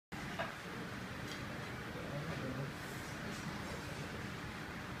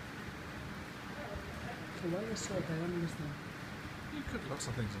So why is salt? I don't understand. You cook lots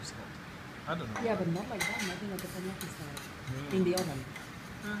of things with salt. I don't know. Yeah, but not like that. Nothing like a temaki style. In the oven.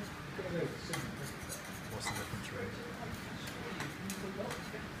 What's the difference, really?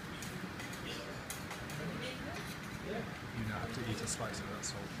 You now have to eat a slice of that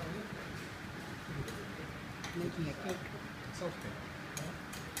salt. Making a cake. Salt cake.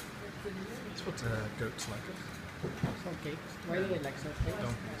 That's what goats like it. Salt cakes. Why do they like salt cakes?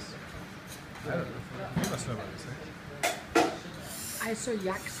 Donkeys. I don't know. You must know about these things. I saw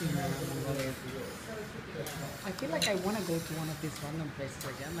yaks in Mongolia. I feel like I want to go to one of these random places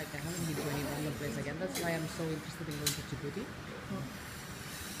again. Like I haven't been to any random place again. That's why I'm so interested in going to Djibouti.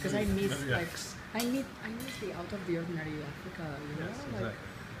 Because I miss Yaks. I miss the out of the ordinary Africa. You know, Yes, like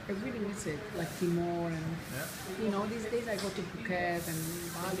exactly. I really miss it. Like Timor and Yeah. you know these days I go to Phuket and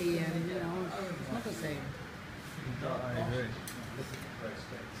Bali and you know it's not the same. No, I agree.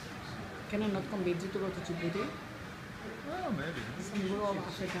 Can I not convince you to go to Djibouti? Well, maybe. Some rural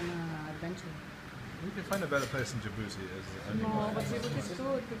African adventure. We can find a better place in Djibouti. No, but Djibouti is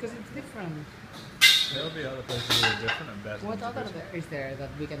good because it's different. There'll be other places that are different and better. What than other Djibouti. is there that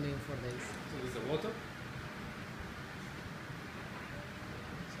we can do in 4 days? So is the water?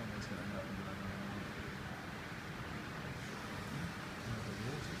 Someone's gonna know. The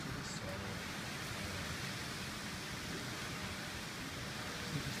water to the soul.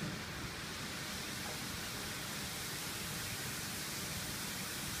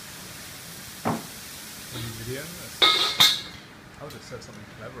 Are you videoing this? I would have said something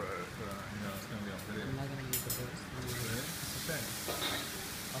cleverer if it's going to be on video. I'm not gonna use the words. Really? It's a shame.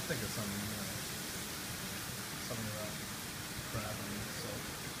 I'll think of something, something about crab and salt.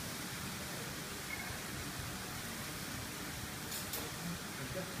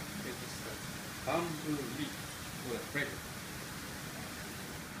 It's bamboo leaf with bread.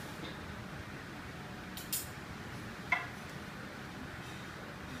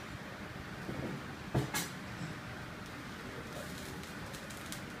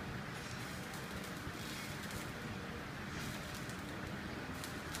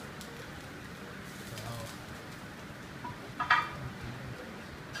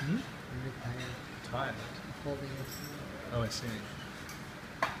 I'm really tired Tired. of holding it. Oh, I see.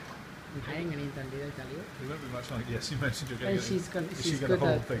 I'm hiring an intern, did I tell you? It won't be much longer. Yes, you mentioned you're going And to she's Is she she's going to good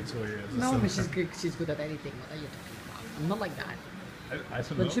hold at things for you? no, but she's good at anything. What are you talking about? I'm not like that. I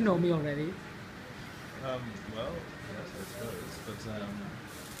don't Don't know. you know me already? Well, yes, I suppose. But,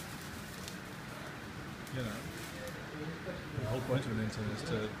 the whole point of an intern is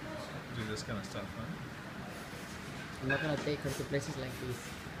to do this kind of stuff, right? I'm not gonna take her to places like this.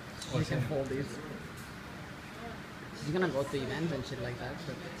 She What's can that? hold this. She's gonna go to events and shit like that.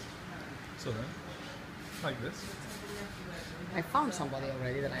 But So then, like this. I found somebody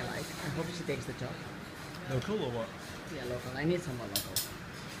already that I like. I hope she takes the job. Local or what? Yeah, local. I need someone local.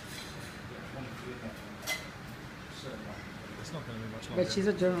 It's not going to be much longer. But she's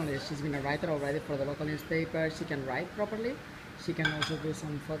a journalist. She's been a writer already for the local newspaper. She can write properly. She can also do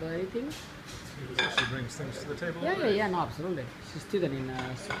some photo editing. So she brings things to the table. Yeah, no, absolutely. She's a student in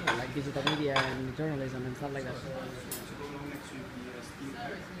school, like digital media and journalism and stuff like that. So going on next week, the steam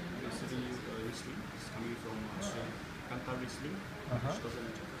Riesling is coming from Kantar Riesling, which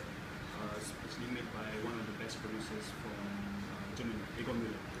doesn't it's actually made by one of the best producers from Germany, Egon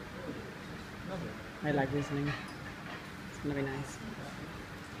Müller. Lovely. I like listening. It's gonna be nice.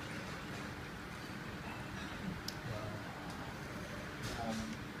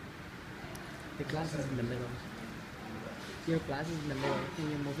 The glass is in the middle. Your glass is in the middle.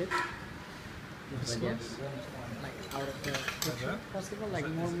 Can you move it? This Yeah. one? Like out of the picture, that? possible? Like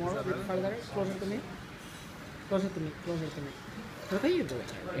Is more, that a bit better? further, closer to me. Closer to me, closer to me. What are you doing?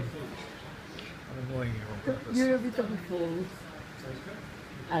 I'm annoying you on purpose. You're a bit of a fool.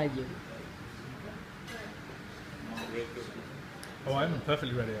 Are you? Oh, I'm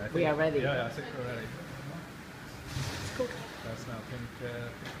perfectly ready, I think. We are ready. Yeah, I think we're ready. It's cooked. That's now pink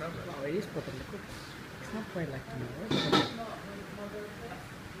crab bread. Wow, it is properly cooked. It's not quite like tomorrow.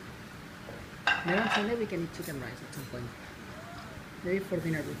 Maybe on Sunday we can eat chicken rice at some point. Maybe for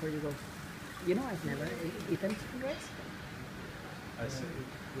dinner before you go. You know, I've never eaten chicken rice. I see.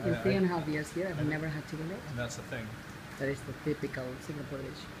 In 3.5 years here, I've never had chicken rice. And that's the thing. That is the typical Singapore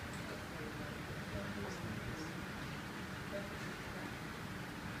dish.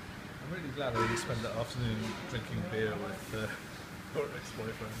 I'm really glad that you spent the afternoon drinking beer with your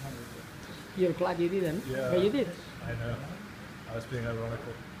ex-boyfriend. You're glad you didn't, Yeah. but you did. I know. I was being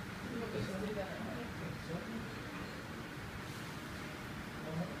ironical.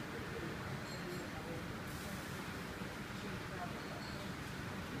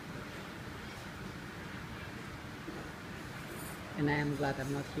 And I am glad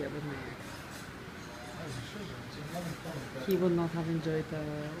I'm not here with my ex. Oh, you should. It's having fun. He would not have enjoyed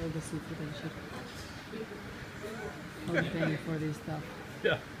all the seafood and shit. All paying for this stuff.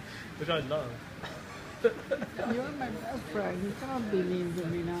 Yeah, which I love. You are my best friend. You cannot be mean to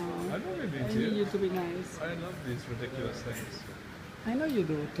me now. I'm not being mean I to need you. you to be nice. I love these ridiculous things. I know you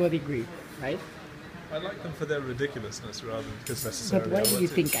do, to a degree, right? I like them for their ridiculousness rather than because But necessarily. why I do want you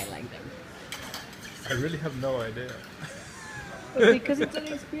to. think I like them? I really have no idea. Because it's an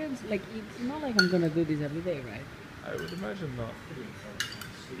experience. Like, it's not like I'm gonna do this every day, right? I would imagine not.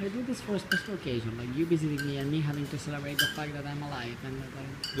 I do this for a special occasion, like you visiting me and me having to celebrate the fact that I'm alive and that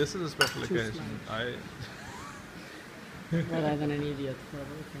I'm This is a special Choose occasion. rather than an idiot for a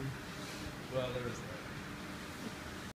boyfriend. Well, there is that.